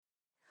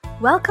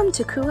Welcome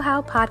to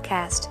Kuhau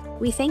Podcast.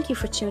 We thank you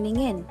for tuning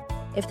in.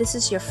 If this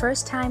is your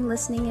first time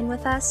listening in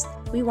with us,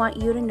 we want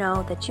you to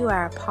know that you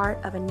are a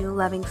part of a new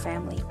loving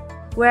family.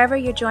 Wherever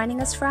you're joining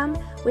us from,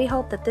 we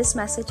hope that this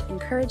message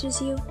encourages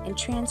you and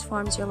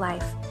transforms your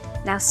life.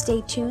 Now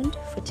stay tuned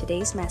for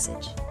today's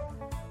message.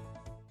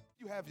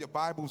 You have your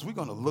Bibles. We're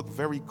going to look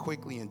very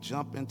quickly and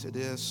jump into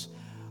this.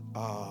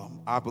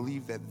 I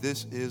believe that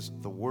this is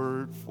the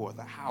word for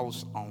the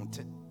house on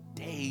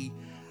today.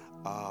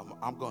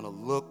 I'm going to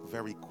look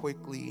very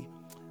quickly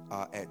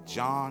at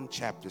John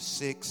chapter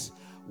 6,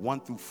 1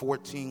 through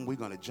 14. We're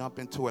going to jump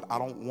into it. I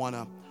don't want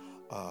to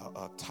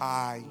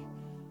tie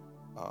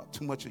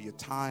too much of your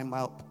time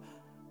up,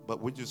 but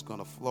we're just going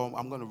to flow.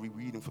 I'm going to be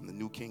reading from the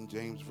New King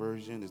James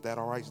Version. Is that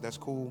all right? That's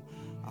cool?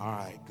 All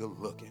right, good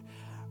looking.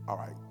 All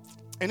right.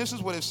 And this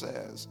is what it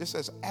says. It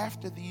says,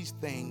 after these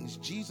things,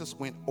 Jesus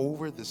went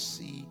over the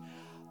sea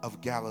of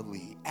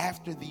Galilee.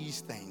 After these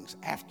things,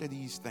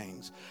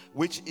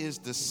 which is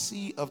the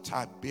Sea of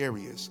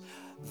Tiberias.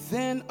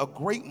 Then a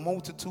great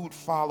multitude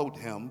followed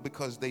him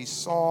because they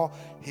saw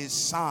his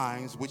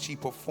signs which he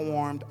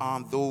performed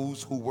on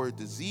those who were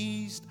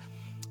diseased.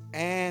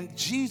 And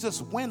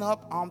Jesus went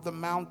up on the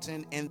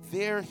mountain, and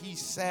there he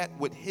sat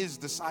with his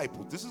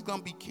disciples. This is going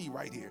to be key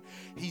right here.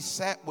 He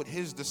sat with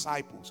his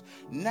disciples.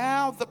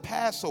 Now the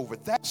Passover,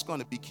 that's going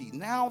to be key.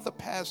 Now the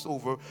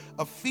Passover,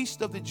 a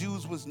feast of the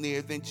Jews, was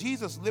near. Then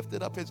Jesus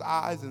lifted up his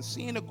eyes, and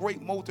seeing a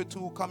great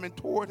multitude coming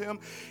toward him,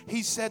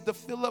 he said to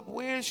Philip,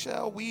 where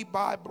shall we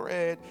buy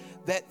bread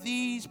that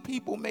these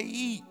people may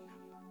eat?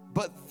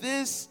 But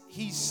this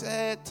he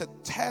said to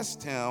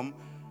test him,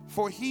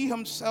 for he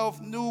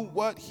himself knew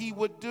what he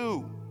would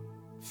do.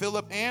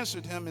 Philip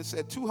answered him and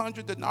said,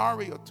 200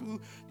 denarii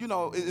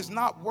or is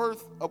not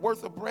worth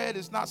of bread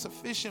is not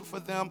sufficient for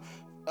them,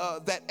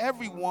 that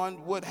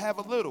everyone would have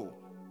a little.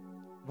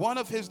 One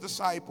of his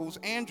disciples,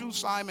 Andrew,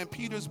 Simon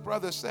Peter's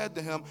brother, said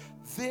to him,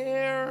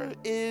 there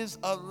is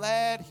a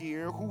lad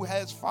here who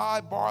has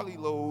 5 barley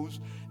loaves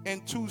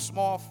and 2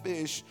 small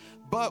fish,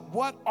 but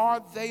what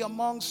are they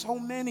among so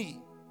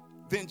many?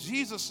 Then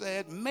Jesus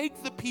said,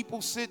 make the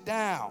people sit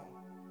down.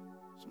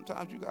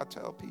 Sometimes you got to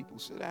tell people,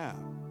 sit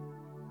down.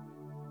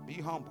 Be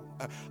humble.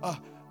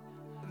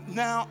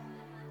 Now,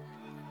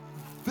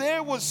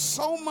 there was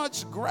so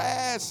much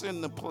grass in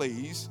the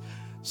place,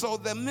 so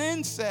the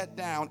men sat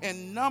down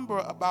in number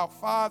about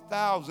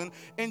 5,000,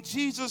 and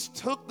Jesus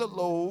took the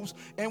loaves,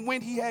 and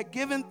when he had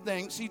given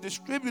thanks, he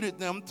distributed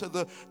them to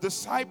the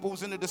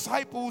disciples, and the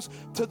disciples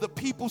to the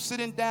people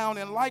sitting down,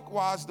 and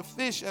likewise the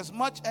fish as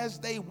much as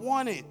they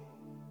wanted.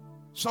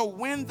 So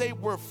when they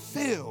were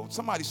filled,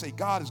 somebody say,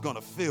 God is going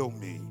to fill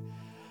me.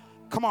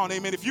 Come on,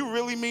 amen. If you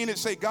really mean it,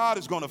 say, God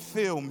is going to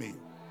fill me.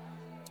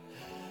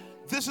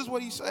 This is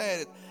what he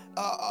said.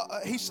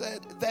 He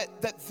said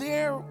that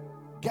there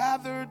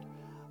gathered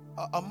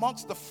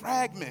amongst the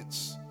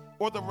fragments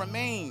or the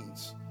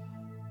remains,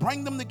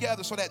 bring them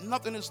together so that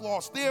nothing is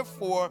lost.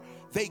 Therefore,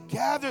 they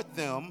gathered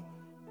them,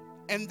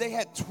 and they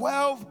had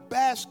 12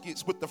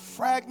 baskets with the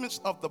fragments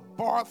of the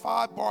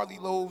 5 barley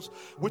loaves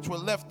which were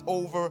left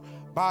over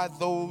by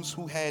those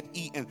who had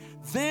eaten.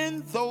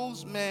 Then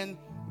those men,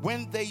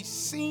 when they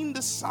seen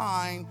the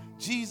sign,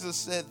 Jesus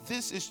said,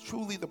 this is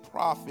truly the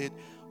prophet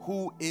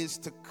who is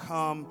to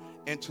come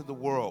into the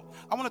world.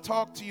 I want to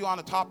talk to you on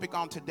a topic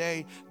on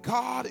today.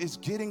 God is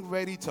getting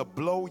ready to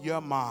blow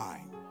your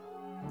mind.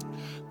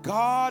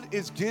 God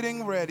is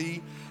getting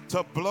ready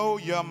to blow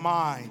your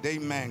mind.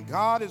 Amen.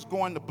 God is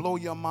going to blow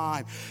your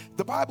mind.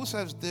 The Bible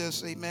says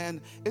this,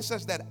 amen. It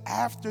says that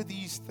after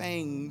these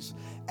things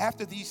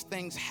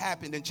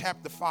happened in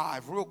chapter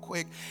 5, real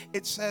quick,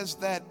 it says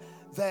that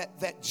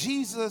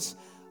Jesus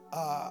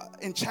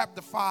in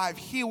chapter 5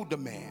 healed a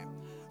man.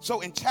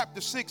 So in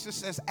chapter 6, it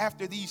says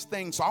after these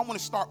things. So I want to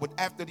start with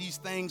after these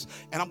things,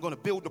 and I'm going to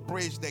build a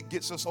bridge that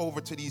gets us over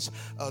to these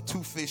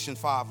 2 fish and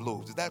 5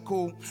 loaves. Is that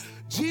cool?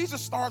 Jesus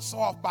starts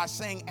off by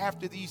saying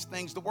after these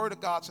things. The word of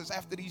God says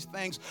after these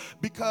things,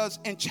 because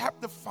in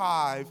chapter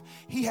 5,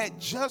 he had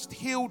just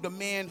healed a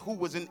man who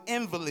was an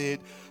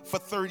invalid for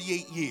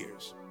 38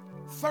 years.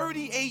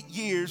 38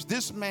 years,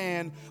 this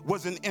man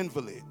was an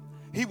invalid.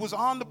 He was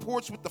on the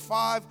porch with the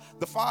five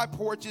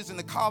porches and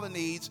the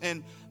colonnades,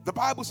 and the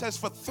Bible says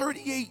for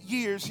 38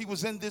 years he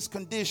was in this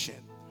condition.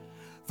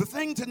 The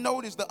thing to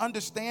note is to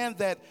understand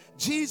that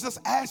Jesus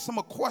asked him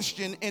a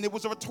question, and it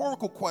was a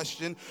rhetorical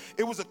question.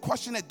 It was a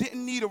question that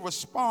didn't need a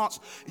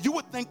response. You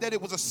would think that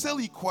it was a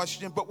silly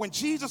question, but when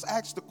Jesus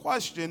asked the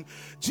question,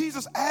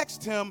 Jesus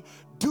asked him,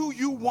 do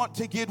you want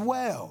to get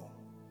well?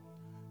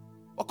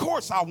 Of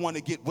course I want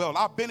to get well.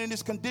 I've been in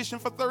this condition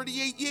for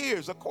 38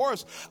 years. Of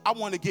course I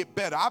want to get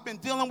better. I've been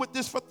dealing with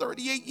this for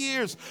 38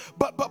 years.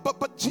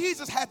 But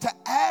Jesus had to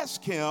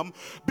ask him,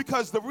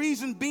 because the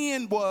reason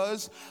being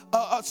was,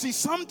 see,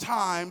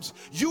 sometimes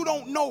you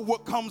don't know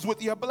what comes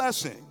with your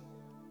blessing.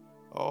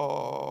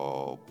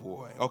 Oh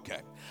boy. Okay.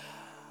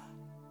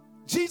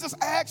 Jesus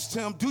asked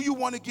him, do you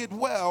want to get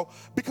well?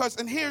 Because,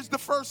 and here's the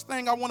first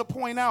thing I want to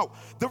point out.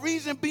 The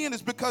reason being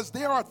is because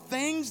there are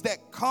things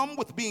that come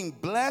with being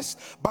blessed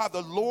by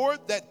the Lord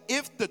that,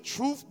 if the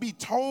truth be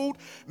told,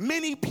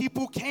 many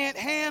people can't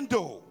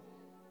handle.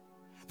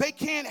 They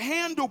can't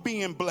handle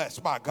being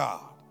blessed by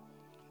God.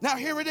 Now,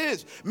 here it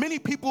is. Many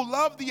people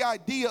love the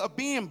idea of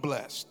being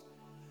blessed.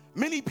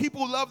 Many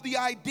people love the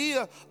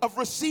idea of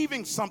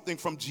receiving something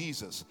from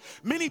Jesus.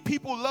 Many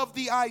people love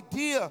the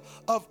idea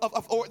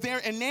or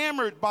they're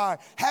enamored by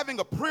having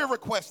a prayer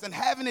request and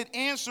having it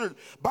answered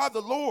by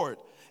the Lord.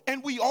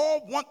 And we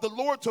all want the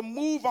Lord to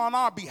move on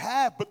our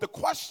behalf. But the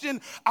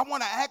question I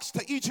want to ask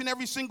to each and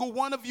every single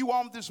one of you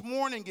on this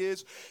morning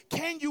is,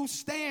 can you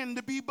stand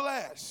to be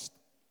blessed?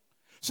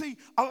 See,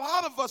 a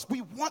lot of us, we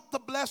want the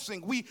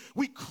blessing.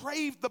 We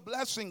crave the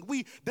blessing.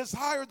 We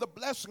desire the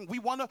blessing. We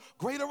want a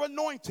greater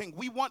anointing.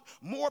 We want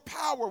more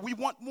power. We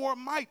want more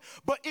might.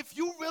 But if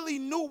you really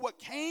knew what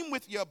came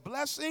with your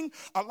blessing,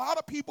 a lot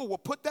of people will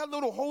put that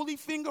little holy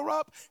finger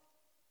up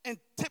and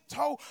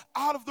tiptoe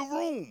out of the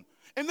room.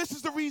 And this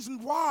is the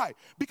reason why.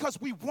 Because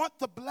we want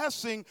the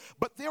blessing,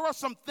 but there are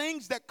some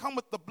things that come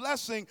with the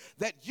blessing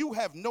that you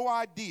have no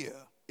idea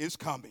is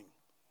coming.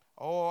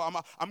 Oh,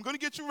 I'm going to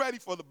get you ready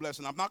for the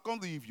blessing. I'm not going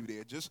to leave you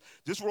there. Just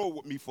roll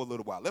with me for a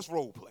little while. Let's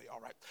role play,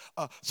 all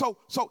right? So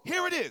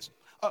here it is.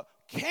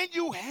 Can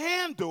you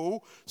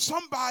handle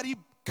somebody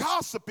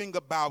gossiping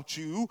about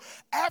you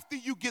after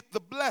you get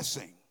the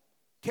blessing?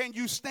 Can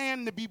you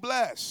stand to be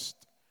blessed?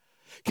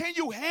 Can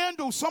you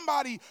handle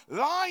somebody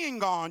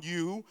lying on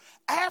you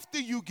after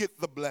you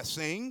get the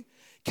blessing?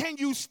 Can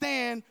you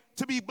stand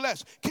to be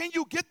blessed? Can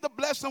you get the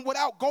blessing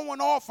without going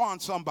off on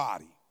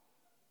somebody?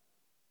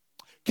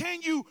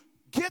 Can you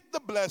get the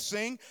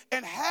blessing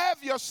and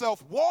have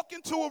yourself walk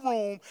into a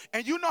room,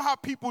 and you know how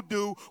people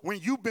do when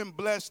you've been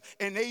blessed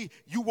and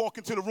you walk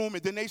into the room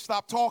and then they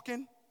stop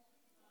talking?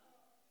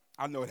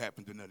 I know it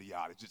happened to none of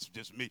y'all. It's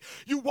just me.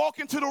 You walk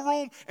into the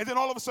room and then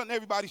all of a sudden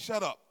everybody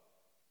shut up.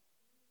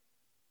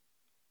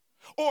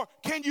 Or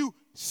can you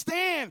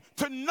stand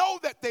to know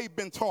that they've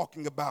been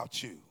talking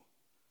about you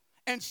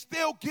and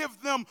still give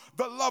them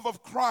the love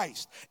of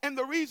Christ? And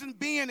the reason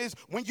being is,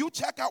 when you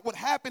check out what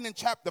happened in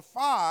chapter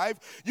 5,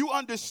 you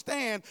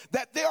understand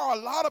that there are a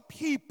lot of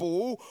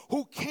people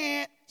who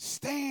can't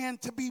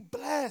stand to be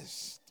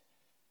blessed.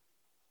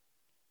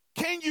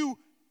 Can you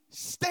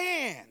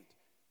stand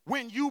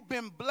when you've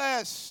been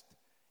blessed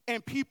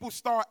and people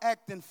start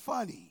acting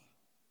funny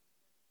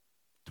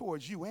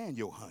towards you and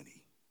your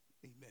honey?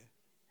 Amen.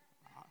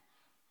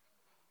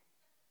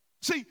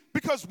 See,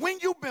 because when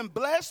you've been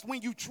blessed,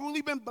 when you've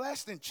truly been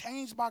blessed and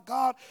changed by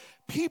God,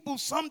 people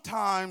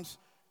sometimes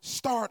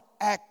start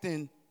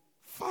acting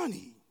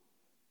funny.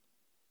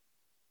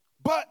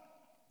 But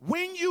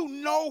when you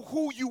know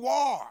who you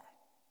are,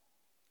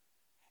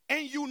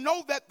 and you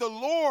know that the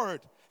Lord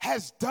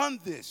has done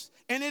this,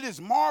 and it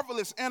is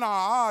marvelous in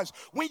our eyes,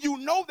 when you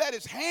know that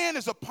his hand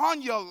is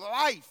upon your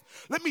life,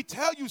 let me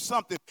tell you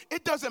something.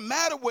 It doesn't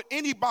matter what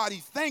anybody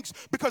thinks,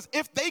 because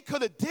if they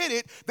could have did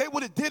it, they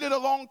would have did it a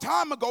long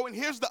time ago. And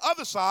here's the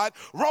other side.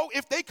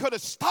 If they could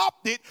have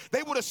stopped it,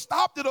 they would have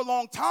stopped it a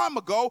long time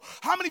ago.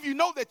 How many of you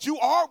know that you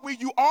are where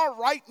you are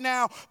right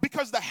now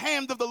because the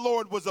hand of the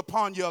Lord was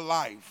upon your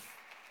life?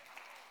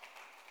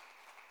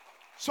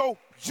 So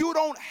you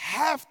don't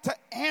have to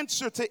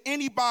answer to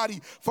anybody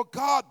for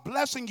God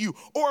blessing you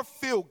or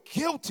feel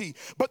guilty.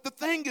 But the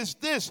thing is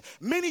this,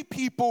 many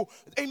people,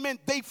 amen,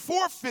 they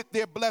forfeit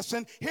their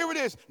blessing. Here it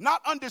is,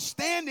 not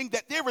understanding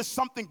that there is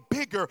something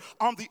bigger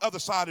on the other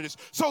side of this.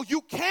 So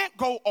you can't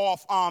go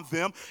off on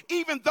them,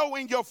 even though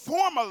in your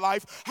former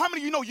life, how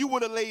many of you know you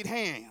would have laid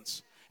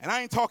hands? And I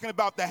ain't talking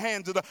about the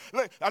hands of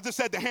I just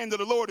said the hand of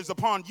the Lord is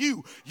upon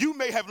you. You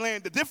may have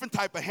landed a different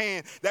type of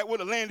hand that would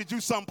have landed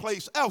you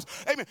someplace else.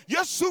 Amen.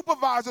 Your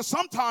supervisor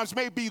sometimes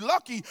may be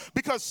lucky,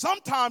 because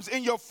sometimes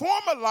in your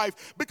former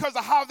life, because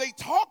of how they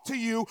talk to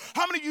you,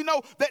 how many of you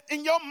know that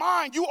in your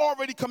mind you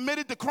already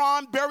committed the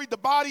crime, buried the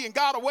body, and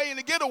got away in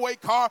a getaway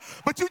car,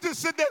 but you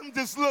just sit there and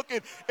just look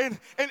and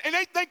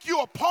they think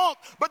you're a punk,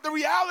 but the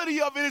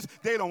reality of it is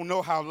they don't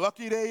know how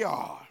lucky they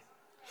are.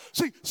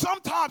 See,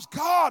 sometimes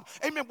God,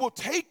 amen, will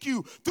take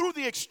you through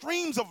the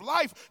extremes of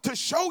life to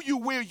show you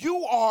where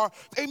you are,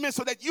 amen,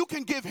 so that you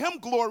can give him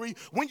glory.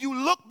 When you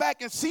look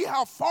back and see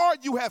how far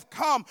you have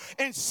come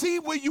and see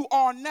where you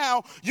are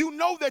now, you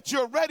know that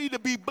you're ready to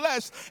be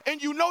blessed,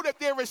 and you know that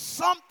there is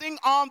something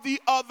on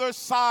the other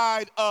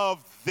side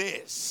of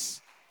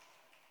this.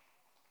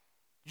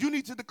 You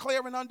need to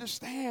declare and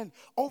understand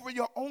over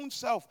your own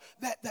self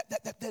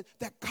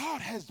that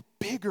God has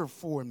bigger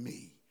for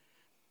me.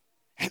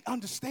 And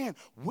understand,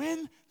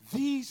 when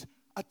these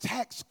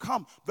attacks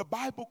come, the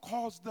Bible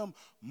calls them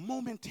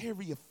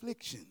momentary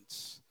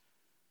afflictions.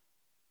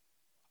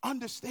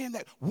 Understand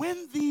that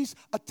when these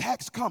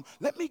attacks come,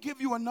 let me give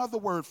you another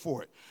word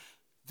for it.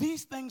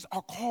 These things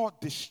are called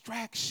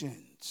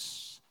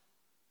distractions.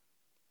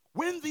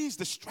 When these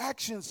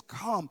distractions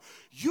come,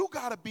 you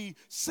got to be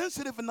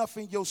sensitive enough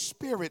in your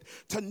spirit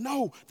to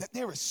know that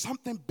there is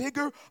something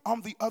bigger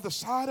on the other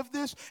side of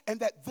this,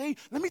 and that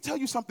let me tell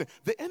you something,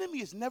 the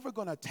enemy is never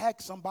going to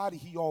attack somebody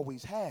he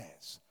always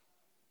has.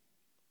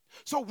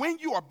 So when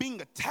you are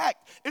being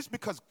attacked, it's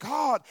because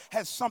God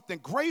has something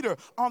greater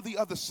on the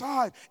other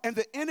side. And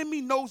the enemy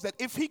knows that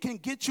if he can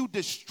get you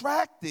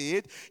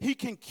distracted, he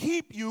can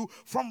keep you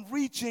from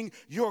reaching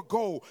your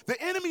goal.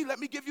 The enemy, let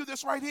me give you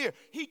this right here,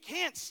 he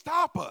can't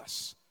stop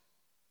us.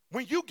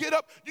 When you get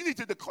up, you need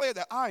to declare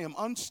that I am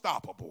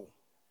unstoppable.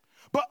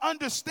 But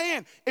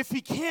understand, if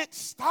he can't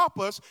stop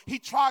us, he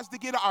tries to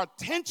get our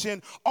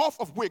attention off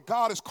of where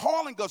God is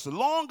calling us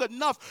long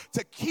enough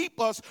to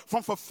keep us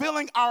from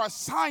fulfilling our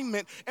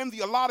assignment in the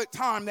allotted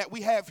time that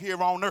we have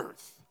here on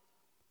earth.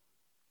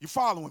 You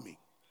following me?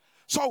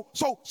 So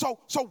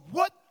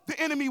what the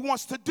enemy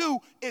wants to do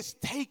is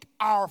take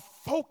our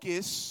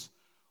focus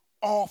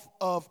off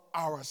of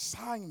our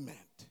assignment.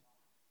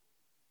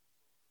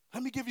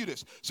 Let me give you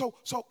this. So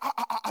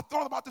I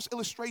thought about this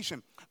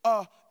illustration.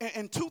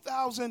 In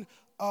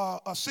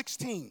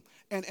 2016,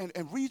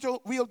 in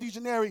Rio de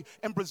Janeiro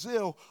in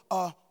Brazil,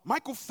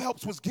 Michael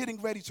Phelps was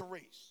getting ready to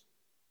race.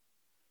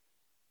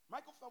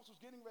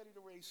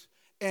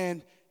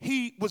 And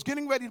he was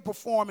getting ready to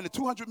perform in the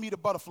 200-meter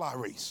butterfly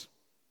race.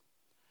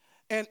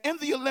 And in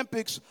the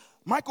Olympics,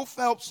 Michael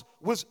Phelps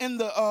was in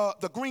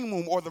the green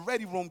room or the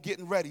ready room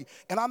getting ready.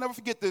 And I'll never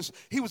forget this.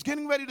 He was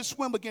getting ready to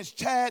swim against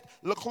Chad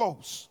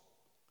Leclos.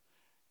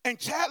 And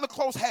Chad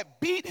Leclos had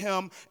beat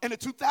him in the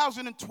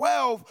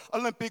 2012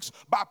 Olympics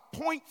by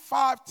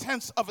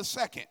 0.5 of a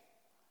second.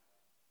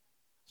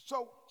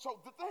 So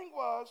the thing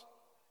was,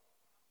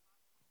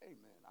 amen,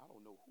 I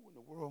don't know who in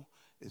the world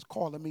is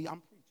calling me.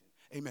 I'm preaching.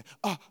 Amen.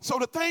 So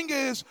the thing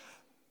is,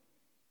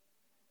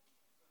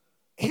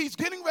 he's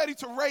getting ready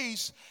to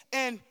race,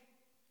 and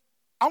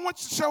I want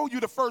to show you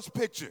the first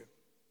picture.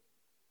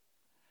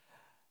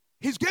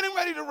 He's getting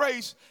ready to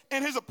race,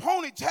 and his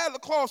opponent, Chad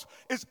Leclos,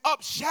 is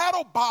up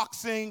shadow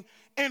boxing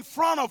in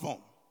front of him.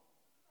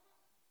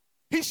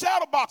 He's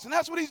shadow boxing.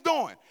 That's what he's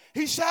doing.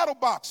 He's shadow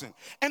boxing.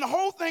 And the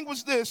whole thing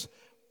was this.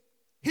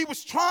 He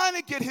was trying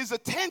to get his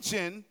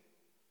attention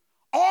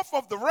off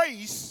of the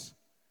race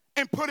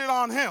and put it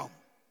on him.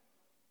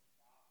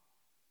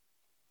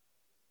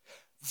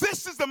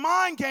 This is the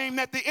mind game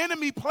that the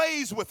enemy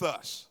plays with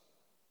us.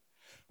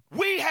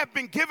 We have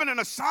been given an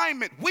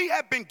assignment. We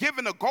have been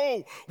given a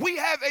goal. We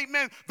have,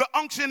 amen, the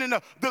unction and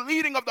the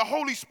leading of the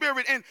Holy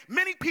Spirit. And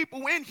many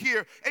people in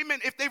here,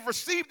 amen, if they've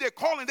received their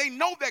calling, they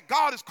know that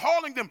God is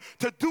calling them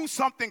to do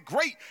something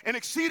great and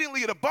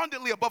exceedingly and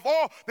abundantly above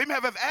all they may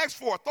have asked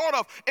for or thought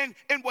of. And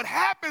what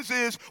happens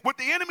is, what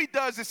the enemy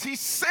does is he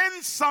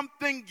sends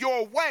something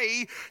your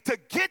way to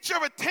get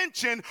your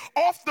attention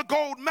off the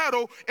gold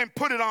medal and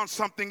put it on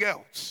something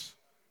else.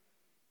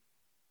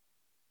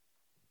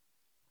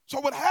 So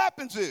what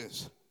happens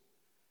is,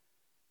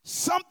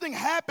 something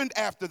happened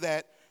after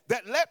that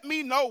let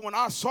me know when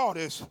I saw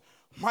this,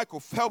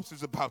 Michael Phelps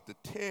is about to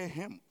tear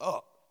him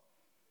up.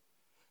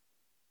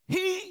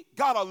 He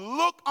got a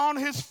look on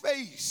his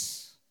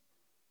face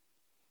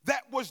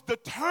that was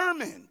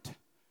determined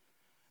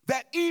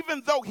that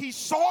even though he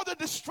saw the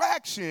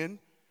distraction,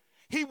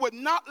 he would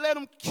not let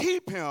him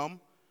keep him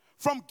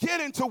from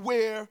getting to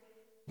where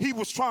he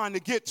was trying to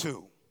get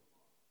to.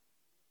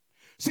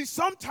 See,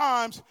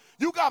 sometimes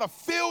you got to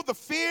feel the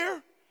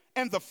fear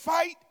and the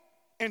fight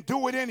and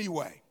do it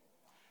anyway.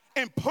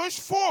 And push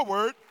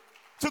forward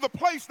to the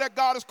place that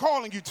God is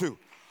calling you to.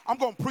 I'm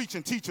going to preach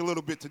and teach a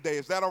little bit today.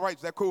 Is that all right?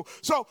 Is that cool?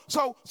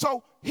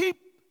 So he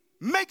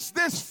makes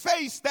this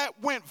face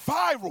that went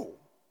viral.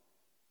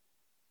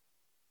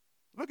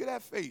 Look at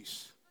that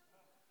face.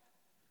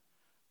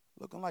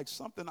 Looking like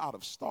something out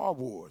of Star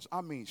Wars.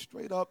 I mean,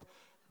 straight up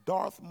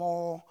Darth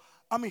Maul.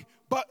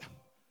 But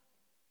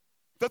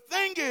the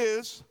thing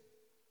is,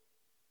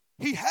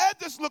 he had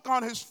this look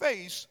on his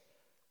face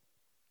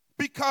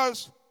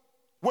because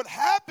what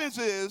happens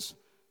is,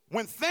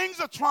 when things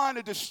are trying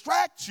to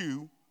distract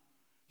you,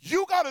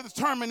 you got to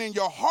determine in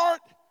your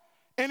heart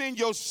and in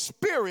your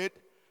spirit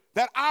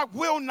that I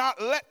will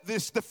not let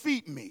this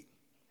defeat me.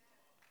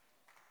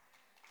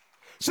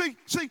 See,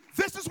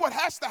 this is what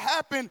has to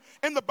happen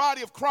in the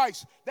body of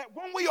Christ. That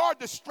when we are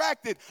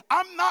distracted,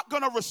 I'm not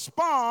going to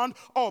respond,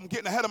 I'm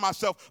getting ahead of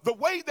myself, the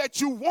way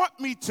that you want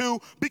me to,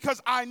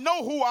 because I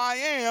know who I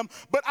am,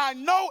 but I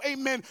know,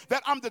 amen,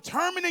 that I'm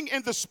determining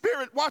in the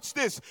spirit, watch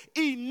this,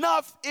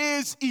 enough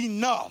is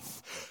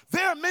enough.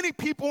 There are many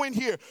people in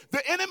here.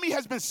 The enemy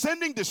has been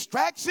sending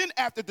distraction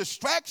after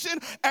distraction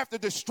after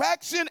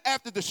distraction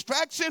after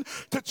distraction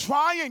to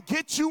try and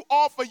get you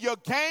off of your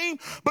game.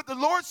 But the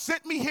Lord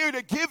sent me here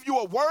to give you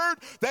a word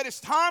that it's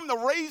time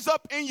to raise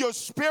up in your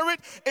spirit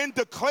and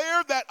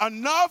declare that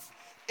enough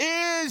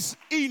is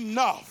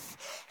enough.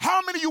 How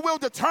many of you will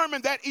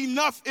determine that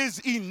enough is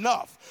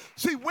enough?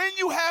 See, when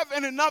you have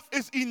an enough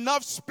is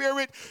enough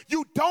spirit,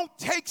 you don't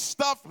take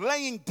stuff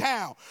laying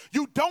down.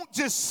 You don't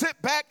just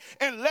sit back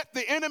and let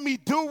the enemy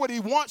do what he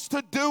wants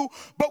to do.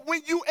 But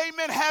when you,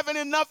 amen, have an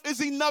enough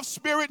is enough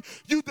spirit,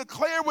 you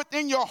declare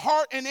within your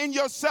heart and in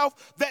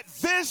yourself that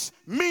this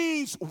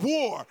means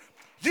war.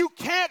 You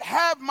can't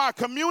have my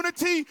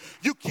community.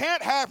 You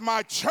can't have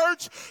my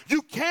church.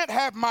 You can't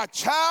have my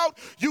child.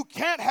 You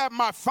can't have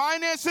my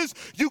finances.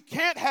 You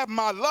can't have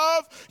my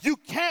love. You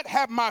can't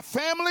have my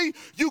family.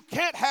 You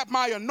can't have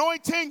my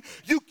anointing.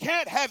 You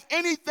can't have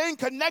anything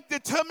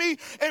connected to me.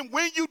 And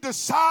when you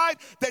decide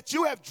that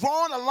you have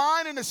drawn a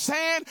line in the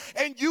sand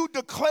and you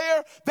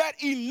declare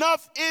that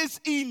enough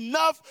is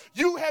enough,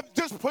 you have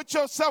just put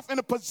yourself in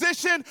a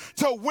position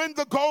to win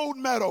the gold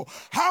medal.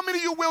 How many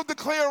of you will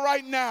declare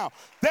right now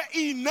that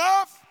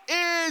enough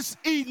is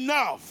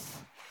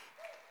enough?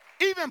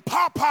 Even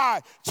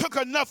Popeye took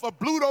enough of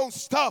Bluto's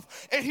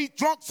stuff and he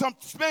drunk some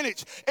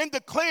spinach and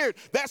declared,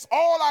 that's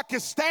all I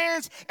can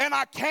stand and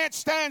I can't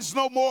stand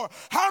no more.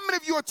 How many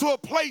of you are to a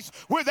place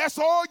where that's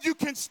all you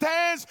can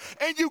stand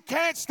and you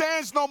can't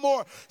stand no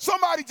more?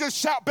 Somebody just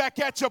shout back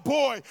at your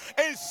boy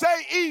and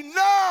say,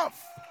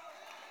 enough.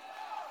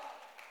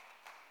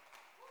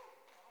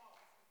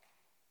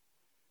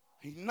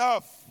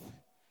 Enough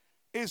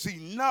is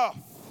enough.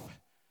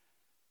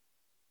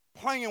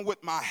 Playing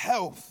with my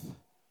health,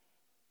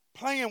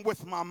 playing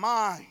with my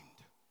mind,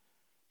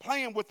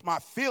 playing with my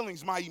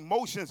feelings, my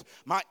emotions,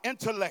 my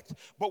intellect.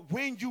 But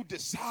when you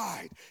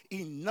decide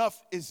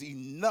enough is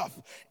enough,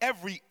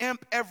 every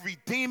imp, every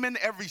demon,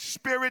 every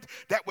spirit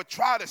that would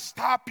try to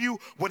stop you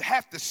would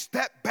have to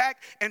step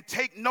back and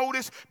take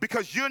notice,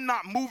 because you're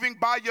not moving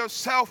by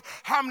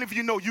yourself. How many of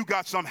you know you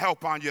got some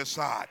help on your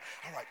side?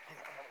 All right.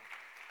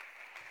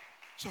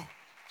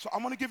 So I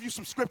want to give you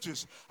some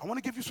scriptures. I want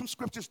to give you some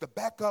scriptures to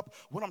back up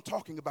what I'm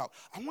talking about.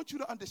 I want you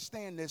to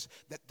understand this,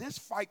 that this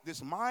fight,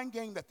 this mind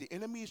game that the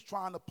enemy is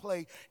trying to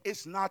play,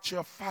 it's not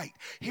your fight.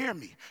 Hear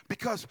me.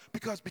 Because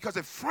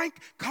if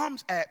Frank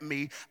comes at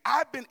me,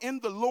 I've been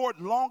in the Lord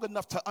long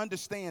enough to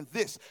understand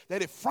this,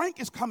 that if Frank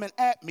is coming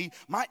at me,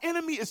 my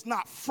enemy is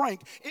not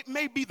Frank. It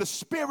may be the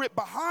spirit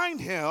behind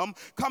him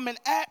coming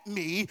at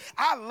me.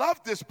 I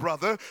love this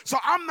brother, so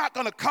I'm not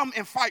going to come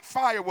and fight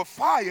fire with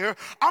fire.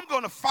 I'm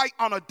going to fight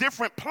on a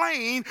different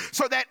plane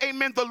so that,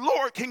 amen, the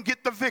Lord can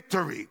get the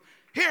victory.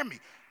 Hear me.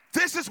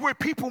 This is where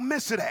people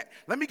miss it at.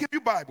 Let me give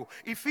you Bible.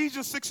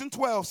 Ephesians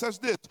 6:12 says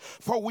this: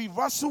 for we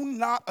wrestle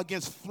not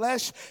against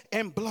flesh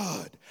and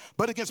blood,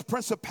 but against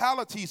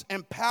principalities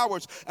and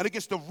powers and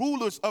against the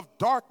rulers of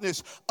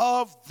darkness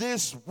of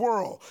this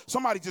world.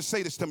 Somebody just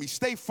say this to me.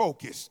 Stay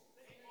focused.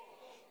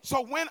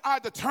 So when I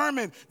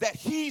determine that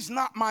he's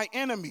not my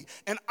enemy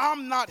and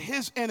I'm not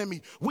his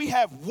enemy, we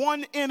have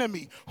one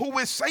enemy who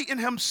is Satan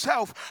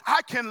himself.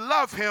 I can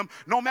love him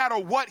no matter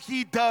what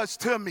he does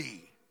to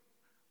me.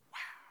 Wow.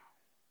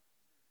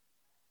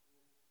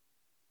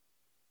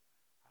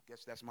 I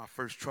guess that's my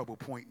first trouble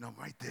point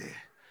right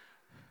there.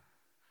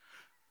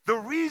 The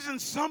reason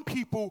some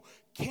people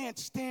can't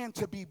stand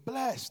to be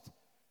blessed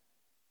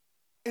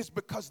is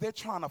because they're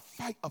trying to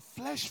fight a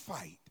flesh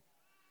fight,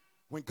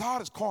 when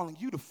God is calling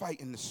you to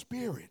fight in the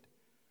spirit.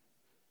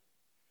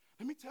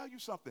 Let me tell you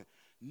something.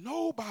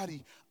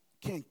 Nobody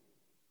can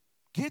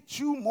get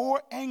you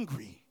more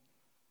angry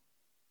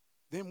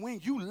than when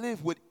you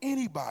live with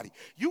anybody.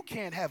 You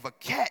can't have a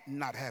cat and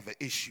not have an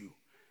issue.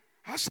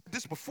 I said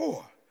this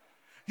before.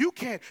 You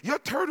can't. Your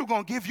turtle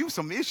gonna give you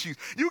some issues.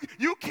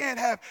 You can't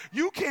have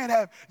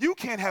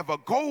a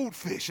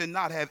goldfish and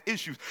not have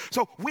issues.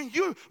 So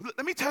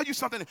let me tell you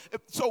something.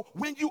 So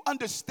when you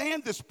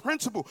understand this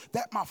principle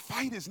that my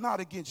fight is not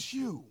against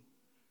you,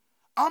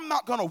 I'm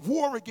not gonna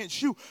war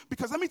against you,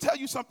 because let me tell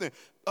you something.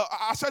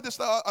 I said this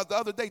the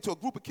other day to a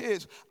group of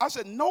kids. I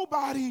said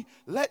nobody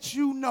lets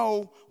you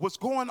know what's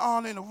going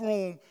on in a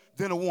room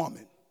than a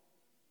woman.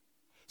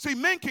 See,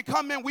 men can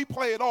come in, we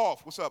play it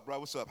off. What's up,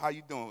 bro? What's up? How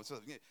you doing? What's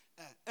up?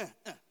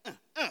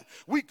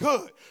 We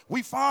good.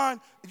 We fine,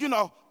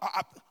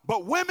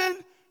 but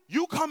women,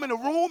 you come in a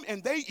room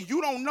and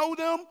you don't know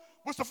them,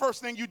 what's the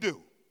first thing you do?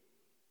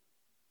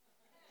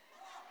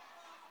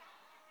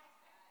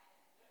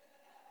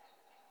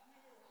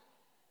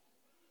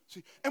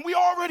 See, and we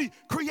already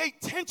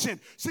create tension.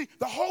 See,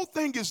 the whole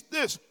thing is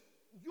this.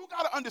 You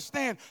got to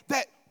understand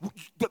that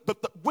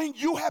when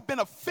you have been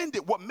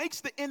offended, what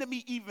makes the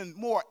enemy even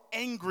more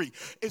angry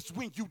is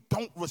when you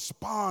don't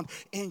respond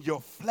in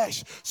your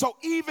flesh. So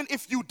even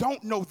if you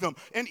don't know them,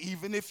 and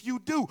even if you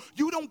do,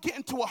 you don't get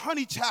into a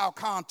honey child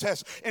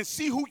contest and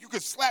see who you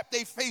can slap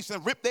their face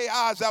and rip their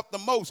eyes out the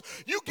most.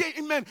 You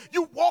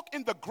walk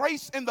in the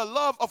grace and the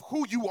love of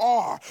who you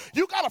are.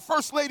 You got a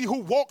first lady who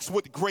walks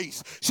with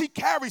grace. She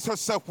carries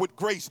herself with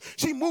grace.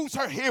 She moves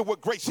her hair with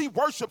grace. She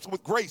worships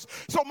with grace.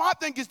 So my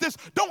thing is this: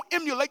 don't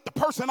emulate the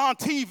person on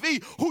TV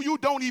TV who you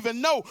don't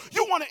even know.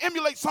 You want to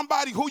emulate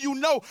somebody who you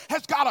know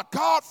has got a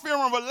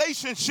God-fearing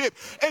relationship,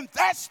 and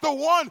that's the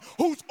one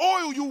whose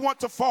oil you want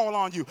to fall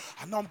on you.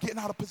 I know I'm getting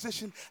out of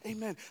position.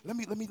 Amen. Let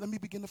me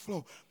begin to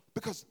flow,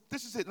 because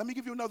this is it. Let me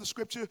give you another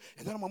scripture,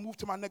 and then I'm going to move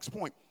to my next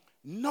point.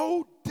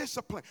 No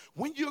discipline.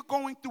 When you're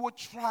going through a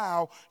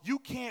trial, you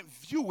can't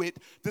view it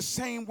the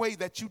same way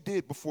that you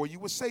did before you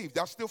were saved.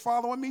 Y'all still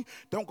following me?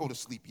 Don't go to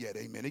sleep yet.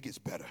 Amen. It gets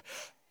better.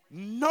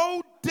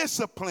 No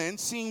discipline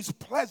seems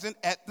pleasant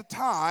at the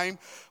time,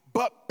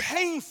 but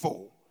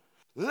painful.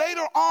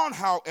 Later on,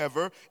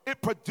 however,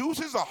 it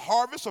produces a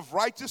harvest of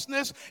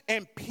righteousness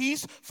and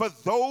peace for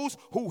those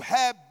who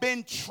have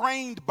been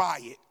trained by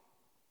it.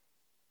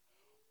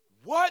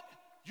 What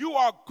you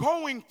are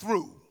going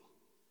through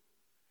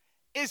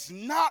is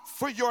not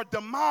for your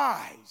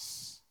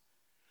demise,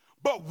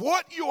 but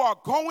what you are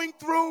going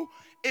through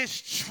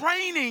is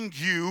training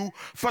you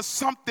for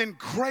something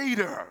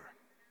greater.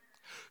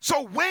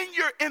 So when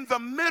you're in the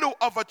middle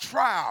of a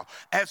trial,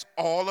 as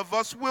all of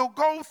us will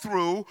go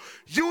through,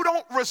 you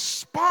don't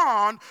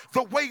respond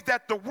the way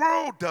that the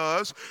world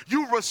does.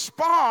 You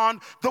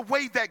respond the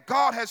way that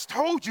God has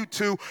told you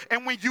to.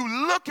 And when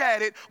you look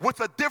at it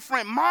with a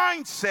different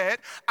mindset,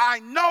 I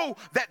know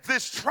that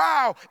this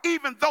trial,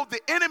 even though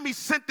the enemy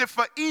sent it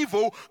for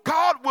evil,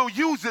 God will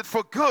use it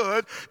for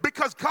good,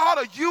 because God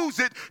will use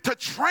it to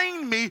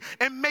train me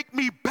and make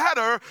me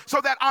better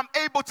so that I'm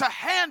able to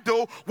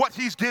handle what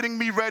he's getting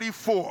me ready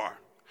for.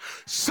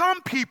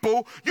 Some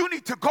people, you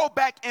need to go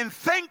back and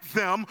thank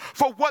them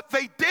for what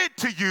they did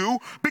to you,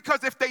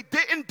 because if they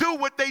didn't do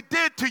what they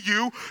did to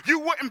you, you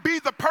wouldn't be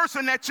the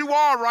person that you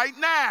are right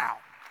now.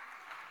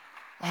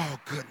 Oh,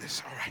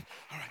 goodness. All right.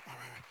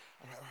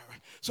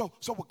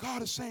 So what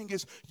God is saying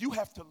is you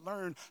have to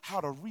learn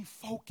how to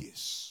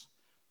refocus.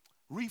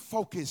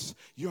 Refocus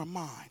your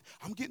mind.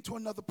 I'm getting to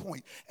another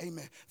point.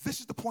 Amen.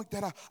 This is the point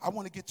that I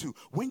want to get to.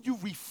 When you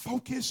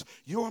refocus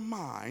your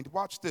mind,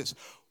 watch this.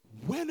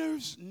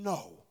 Winners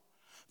know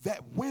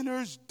that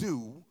winners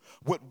do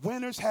what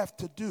winners have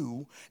to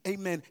do,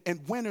 amen, and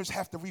winners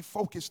have to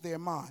refocus their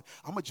mind.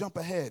 I'm going to jump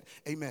ahead,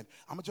 amen.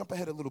 I'm going to jump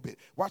ahead a little bit.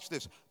 Watch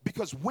this.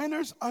 Because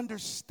winners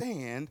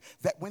understand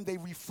that when they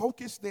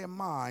refocus their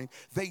mind,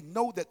 they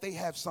know that they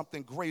have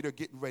something greater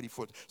getting ready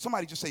for them.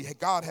 Somebody just say, hey,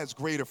 God has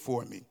greater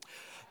for me.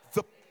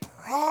 The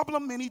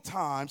problem many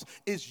times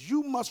is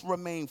you must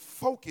remain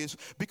focused,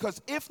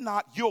 because if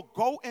not, you'll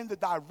go in the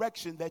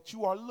direction that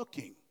you are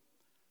looking.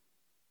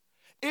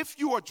 If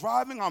you are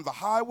driving on the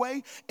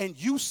highway and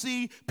you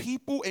see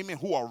people, amen,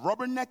 who are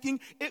rubbernecking,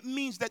 it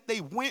means that they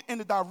went in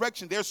the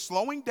direction. They're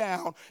slowing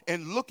down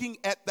and looking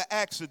at the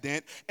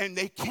accident, and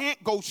they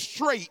can't go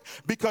straight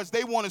because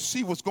they want to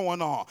see what's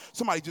going on.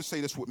 Somebody just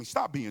say this with me.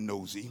 Stop being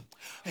nosy.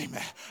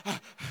 Amen. You're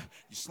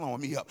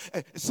slowing me up.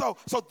 So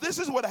this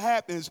is what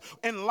happens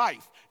in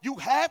life. You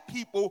have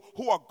people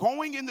who are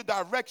going in the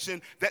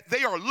direction that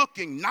they are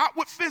looking, not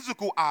with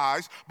physical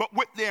eyes, but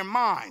with their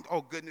mind.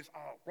 Oh, goodness.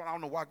 Oh, well, I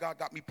don't know why God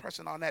got me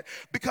pressing on that.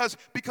 Because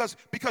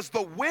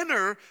the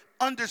winner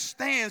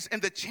understands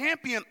and the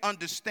champion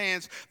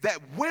understands that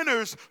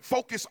winners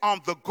focus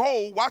on the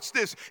goal, watch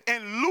this,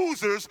 and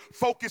losers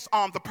focus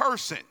on the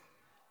person.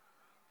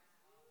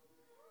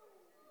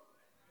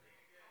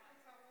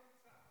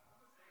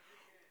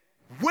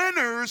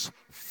 Winners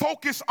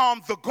focus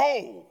on the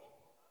goal.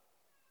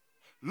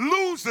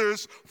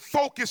 Losers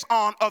focus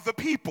on other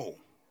people.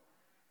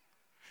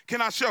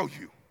 Can I show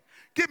you?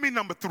 Give me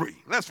number 3.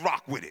 Let's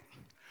rock with it.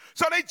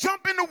 So they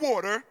jump in the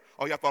water.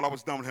 Oh, y'all thought I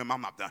was done with him.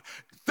 I'm not done.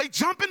 They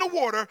jump in the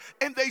water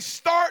and they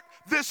start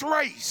this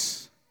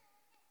race.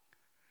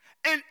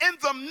 And in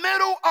the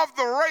middle of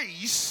the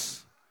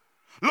race,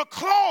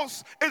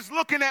 Lacrosse is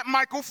looking at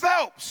Michael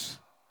Phelps.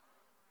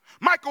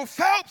 Michael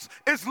Phelps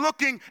is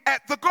looking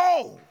at the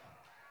goal.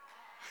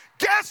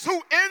 Guess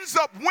who ends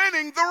up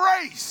winning the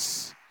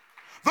race?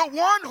 The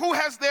one who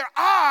has their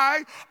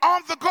eye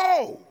on the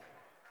goal.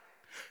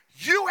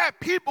 You have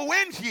people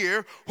in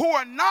here who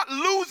are not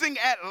losing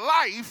at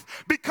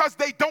life because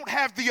they don't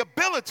have the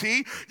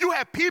ability. You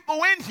have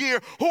people in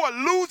here who are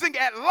losing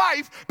at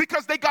life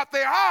because they got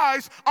their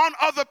eyes on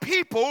other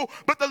people.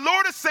 But the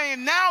Lord is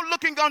saying, now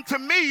looking unto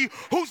me,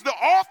 who's the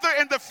author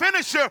and the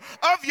finisher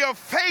of your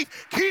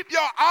faith, keep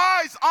your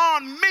eyes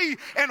on me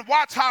and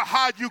watch how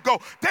high you go.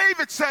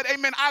 David said,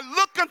 amen, I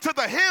look unto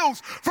the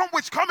hills from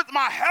which cometh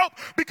my help,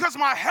 because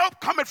my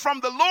help cometh from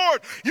the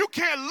Lord. You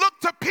can't look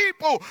to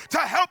people to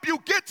help you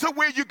get to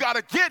where you got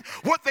to get.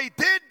 What they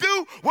did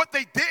do, what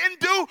they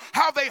didn't do,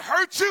 how they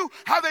hurt you,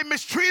 how they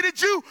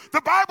mistreated you. The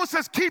Bible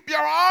says keep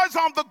your eyes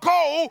on the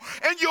goal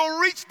and you'll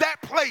reach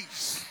that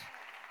place.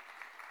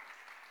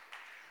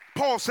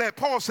 Paul said,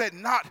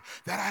 not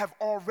that I have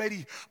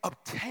already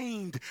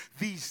obtained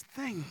these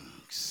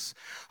things.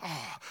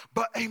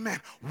 But amen,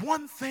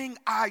 one thing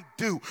I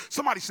do.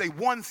 Somebody say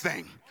one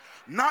thing.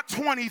 Not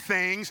 20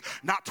 things,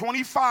 not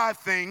 25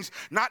 things,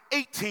 not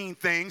 18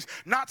 things,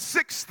 not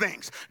 6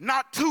 things,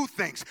 not 2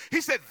 things. He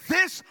said,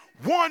 this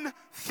one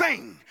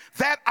thing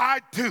that I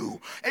do.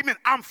 Amen.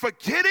 I'm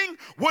forgetting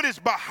what is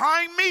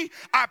behind me.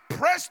 I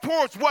press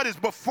towards what is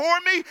before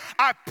me.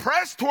 I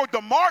press toward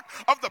the mark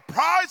of the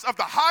prize of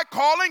the high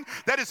calling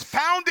that is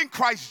found in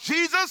Christ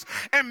Jesus.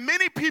 And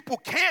many people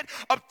can't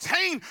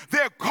obtain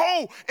their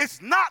goal.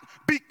 It's not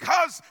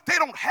because they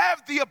don't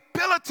have the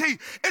ability.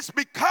 It's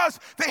because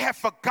they have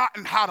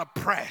forgotten how to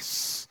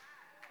press.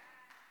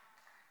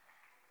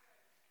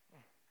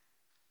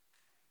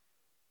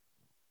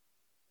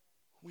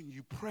 When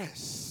you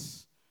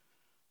press,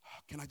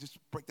 can I just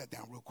break that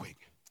down real quick?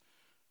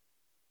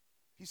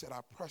 He said,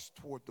 I press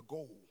toward the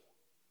goal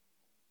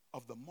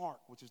of the mark,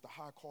 which is the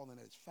high calling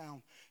that is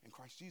found in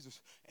Christ Jesus.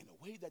 And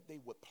the way that they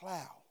would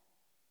plow,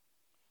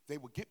 they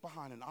would get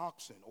behind an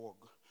oxen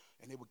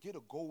and they would get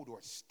a goad or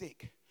a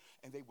stick,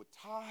 and they would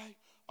tie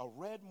a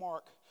red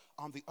mark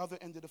on the other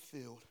end of the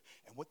field.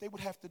 And what they would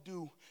have to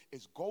do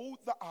is goad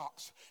the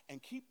ox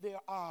and keep their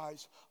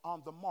eyes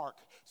on the mark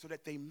so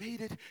that they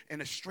made it in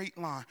a straight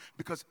line.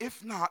 Because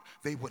if not,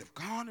 they would have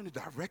gone in the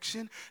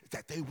direction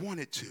that they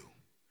wanted to.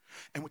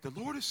 And what the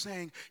Lord is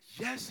saying,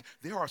 yes,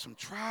 there are some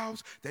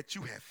trials that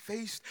you have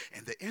faced,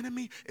 and the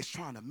enemy is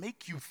trying to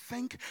make you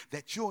think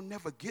that you'll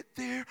never get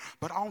there.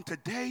 But on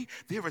today,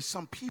 there are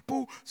some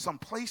people, some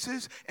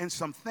places, and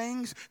some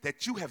things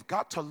that you have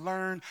got to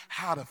learn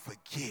how to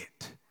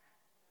forget.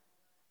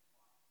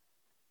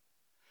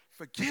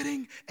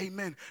 Forgetting,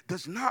 amen,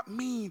 does not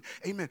mean,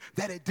 amen,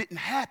 that it didn't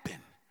happen.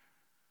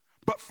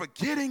 But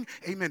forgetting,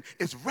 amen,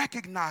 is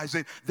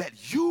recognizing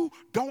that you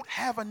don't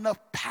have enough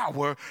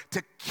power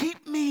to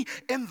keep me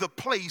in the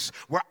place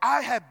where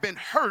I have been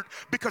hurt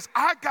because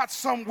I got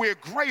somewhere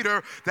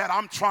greater that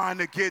I'm trying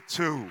to get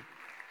to.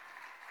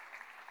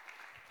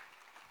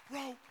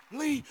 Bro,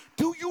 Lee,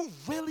 do you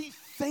really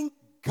think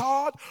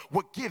God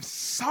would give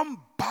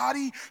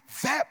somebody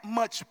that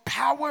much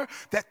power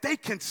that they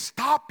can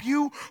stop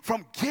you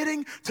from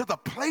getting to the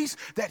place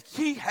that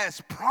he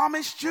has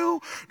promised you?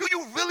 Do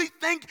you really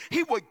think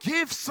he would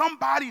give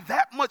somebody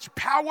that much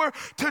power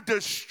to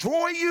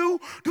destroy you?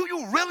 Do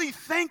you really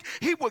think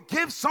he would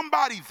give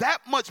somebody that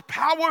much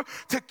power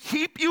to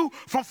keep you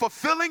from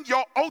fulfilling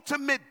your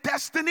ultimate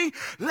destiny?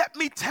 Let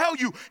me tell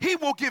you, he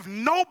will give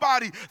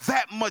nobody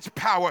that much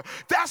power.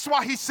 That's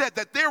why he said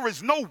that there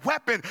is no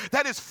weapon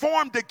that is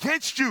formed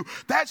against you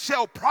that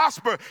shall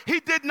prosper. He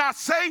did not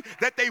say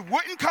that they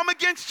wouldn't come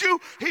against you.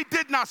 He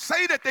did not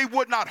say that they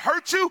would not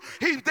hurt you.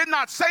 He did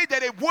not say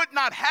that it would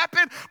not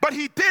happen, but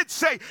he did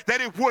say that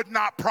it would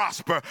not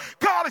prosper.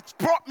 God has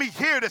brought me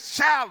here to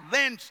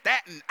challenge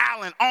Staten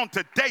Island on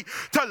today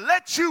to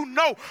let you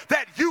know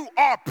that you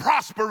are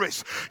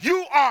prosperous.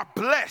 You are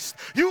blessed.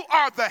 You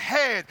are the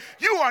head.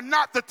 You are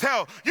not the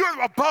tail.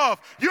 You're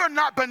above. You're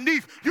not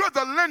beneath. You're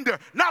the lender,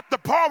 not the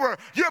borrower.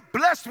 You're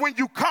blessed when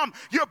you come.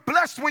 You're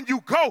blessed when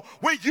you go.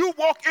 When you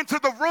walk into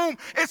the room,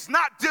 it's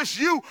not just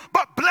you,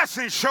 but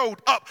blessing showed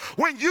up.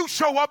 When you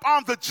show up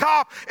on the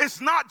job, it's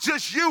not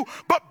just you,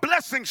 but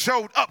blessing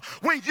showed up.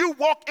 When you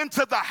walk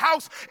into the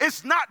house,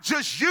 it's not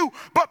just you,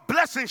 but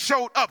blessing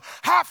showed up.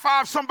 High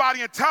five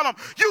somebody and tell them,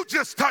 you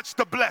just touched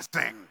the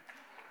blessing.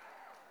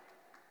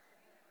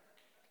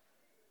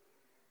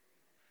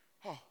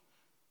 Oh,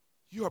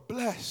 you're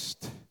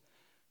blessed.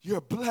 You're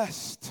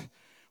blessed.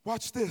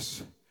 Watch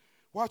this.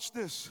 Watch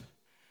this.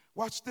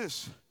 Watch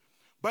this.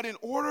 But in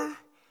order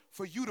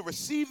for you to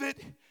receive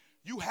it,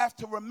 you have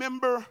to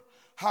remember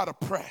how to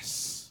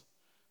press.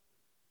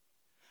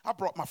 I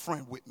brought my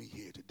friend with me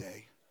here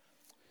today.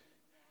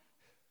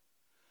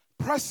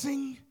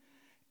 Pressing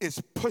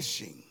is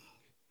pushing.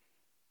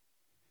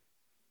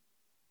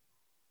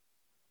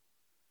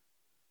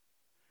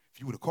 If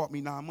you would have caught me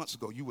 9 months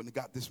ago, you wouldn't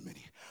have got this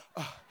many.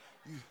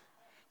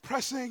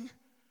 Pressing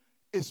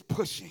is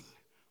pushing.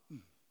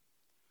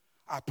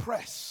 I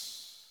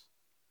press.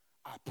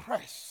 I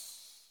press.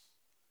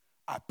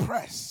 I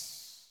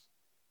press,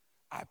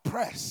 I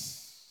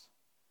press,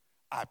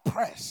 I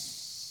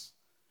press,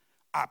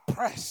 I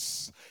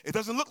press. It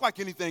doesn't look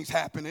like anything's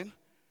happening,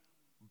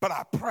 but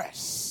I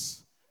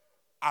press.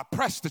 I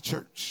press the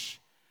church.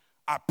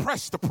 I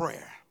press the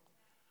prayer.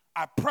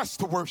 I press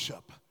the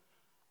worship.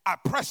 I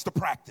press the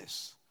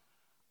practice.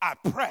 I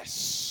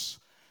press.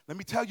 Let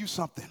me tell you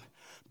something.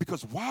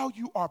 Because while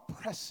you are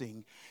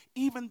pressing,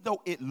 even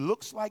though it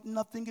looks like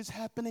nothing is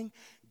happening,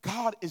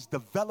 God is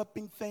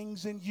developing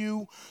things in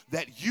you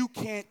that you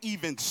can't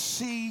even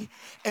see.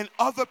 And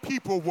other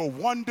people will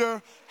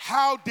wonder,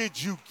 how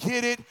did you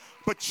get it?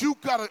 But you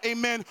got to,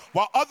 amen,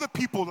 while other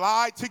people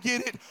lied to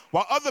get it,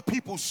 while other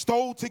people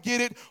stole to get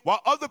it,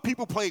 while other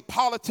people played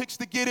politics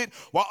to get it,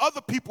 while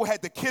other people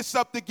had to kiss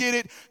up to get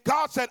it,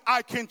 God said,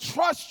 I can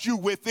trust you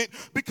with it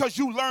because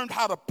you learned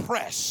how to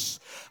press.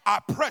 I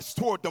press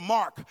toward the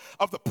mark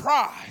of the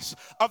prize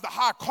of the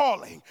high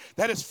calling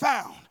that is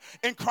found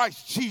in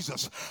Christ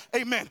Jesus.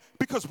 Amen.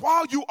 Because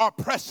while you are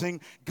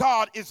pressing,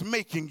 God is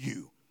making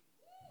you.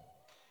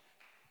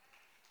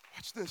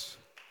 Watch this.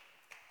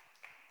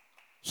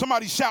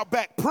 Somebody shout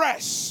back,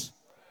 press.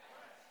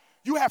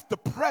 You have to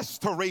press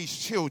to raise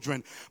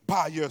children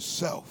by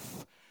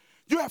yourself.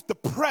 You have to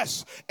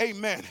press,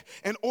 amen,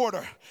 in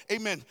order,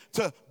 amen,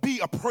 to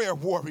be a prayer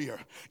warrior.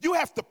 You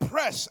have to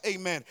press,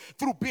 amen,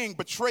 through being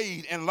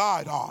betrayed and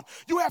lied on.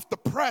 You have to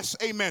press,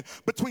 amen,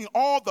 between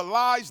all the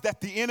lies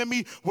that the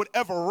enemy would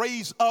ever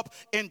raise up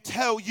and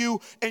tell you,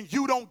 and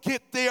you don't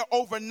get there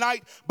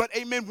overnight. But,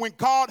 amen, when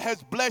God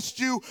has blessed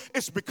you,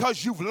 it's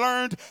because you've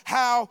learned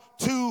how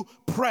to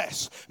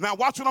press. Now,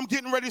 watch what I'm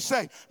getting ready to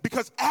say,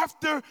 because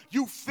after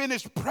you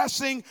finish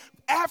pressing,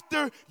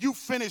 after you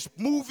finish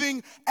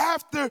moving,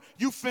 after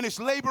you finish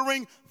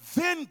laboring,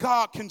 then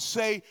God can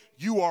say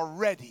you are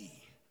ready.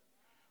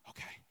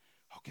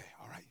 Okay,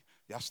 all right.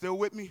 Y'all still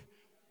with me?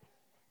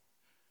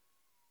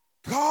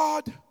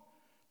 God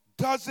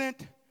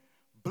doesn't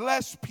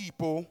bless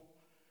people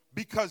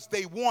because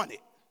they want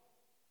it.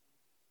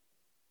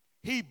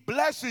 He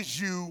blesses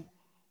you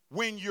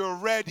when you're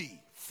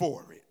ready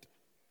for it.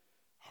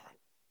 All right,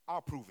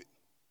 I'll prove it.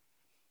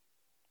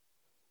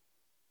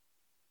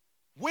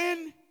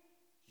 When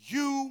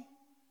you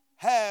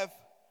have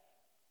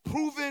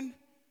proven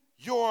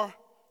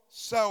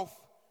yourself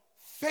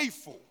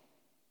faithful,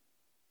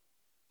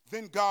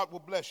 then God will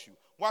bless you.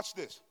 Watch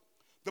this.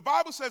 The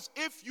Bible says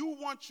if you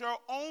want your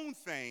own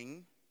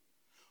thing,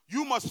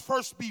 you must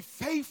first be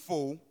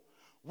faithful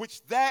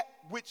with that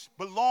which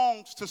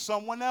belongs to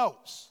someone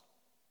else.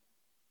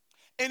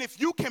 And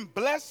if you can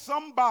bless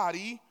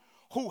somebody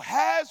who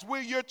has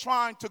where you're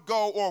trying to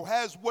go or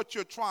has what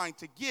you're trying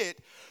to get,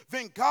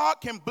 then God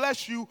can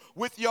bless you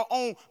with your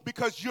own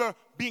because you're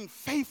being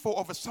faithful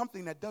over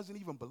something that doesn't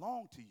even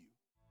belong to you.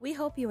 We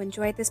hope you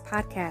enjoyed this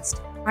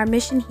podcast. Our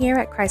mission here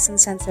at Christ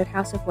Uncensored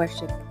House of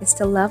Worship is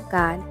to love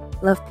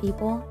God, love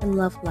people, and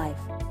love life.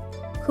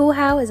 Cool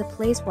How is a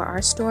place where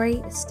our story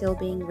is still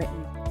being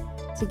written.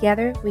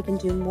 Together, we can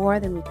do more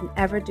than we can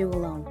ever do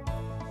alone.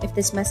 If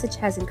this message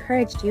has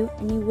encouraged you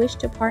and you wish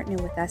to partner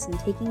with us in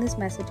taking this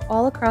message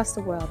all across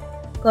the world,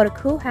 go to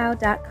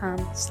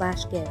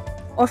coolhow.com/give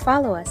or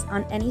follow us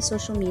on any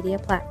social media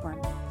platform.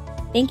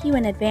 Thank you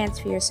in advance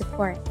for your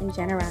support and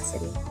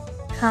generosity.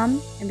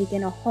 Come and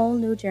begin a whole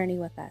new journey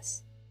with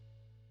us.